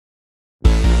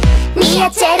ミア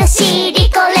チェルシーリ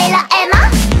コレラエマ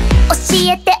教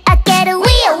えてあげる We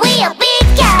are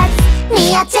Beatcats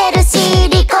ミアチェルシー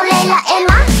リコレラエ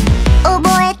マ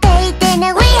覚えていて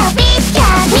ね We are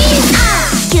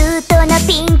Beatcats キュートな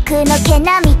ピンクの毛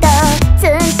並みと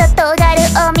ツンと尖る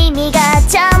お耳が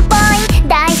チャームポイント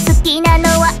大好きなの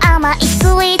は甘いスイ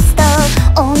ーツと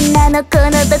女の子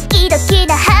のドキドキ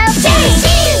なheart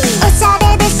おしゃ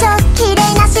れでしょキレ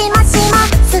イなシマシ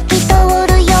マ透き通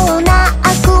るような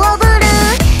アクアブルー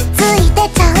つい出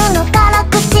ちゃうの辛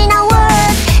口な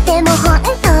words でもホン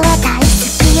トは大好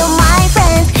きよmy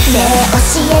friend ねえ教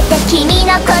えて君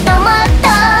のこともっと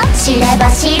知れ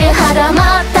ば知るほども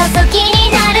っと好き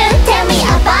になる Tell me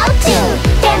about you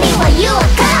Tell me why you are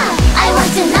come I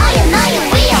want to know you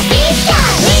We are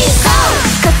Beatcats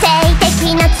個性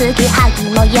的な継ぎはぎ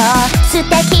模様素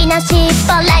敵な尻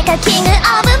尾 Like a king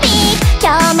of me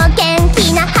今日も元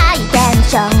気なハイテン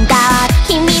ションgirl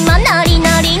君もノリ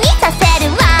ノリにさせ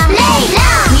るわ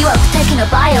魅惑的な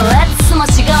violet すま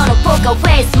し顔のpoker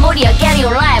face 盛り上げるよ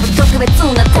live 特別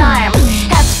なtime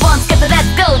ヘッドフォン着けて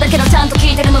let's go だけどちゃんと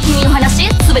聞いてるの君の話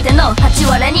全てのハチ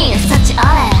ワレに幸あ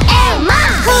れふわ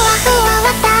ふわ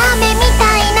わたあめみた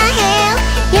いなhair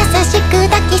優しく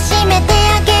抱きしめて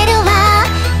あげるわ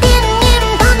天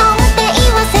然だなんて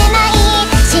言わせない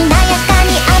しなやか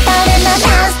に踊るの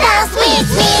dance with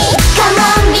me Come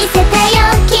on 見せてよ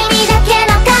君だけ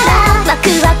のカラーワク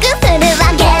ワクする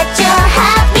わ Get your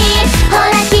happy ほ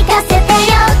ら聞かせて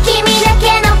よ君だけ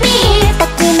のビート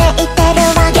ときめいてる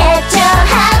わ Get your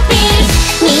happy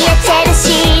ミアチェル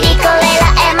シーリコレラ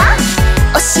エマ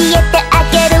教えてあ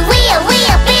げる We are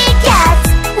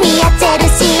Beatcats ミアチェル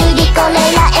シーリコレ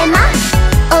ラエマ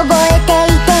覚えて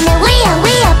いてね We are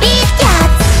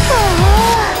Beatcats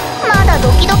まだド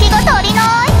キドキが足り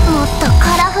ないもっと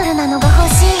カラフルなのが欲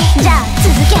しいじゃあ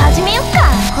続き始めよっか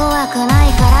怖くな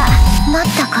いからもっ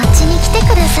とこっちに来て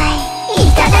ください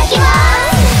いただきま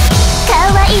す可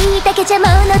愛いだけじゃ物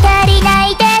足りな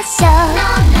いでしょ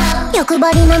欲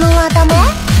張りなのはダメ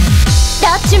ど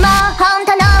っちも本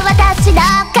当の私だ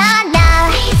から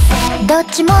どっ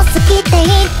ちも好きって言っ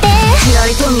てちら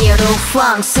りと見えるフ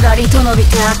ァンすらりと伸び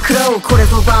た黒これ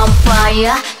ぞヴァンパイ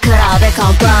アカラーで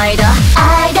乾杯だ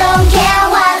I don't care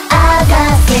what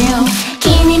others think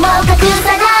君も隠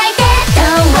さないで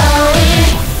Don't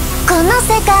worry この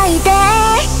世界で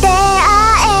出会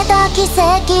えた奇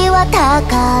跡は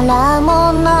宝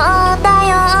物だ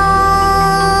よ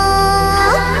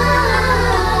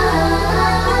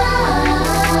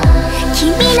君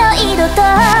の色と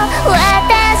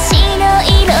私の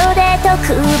色で特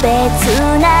別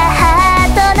な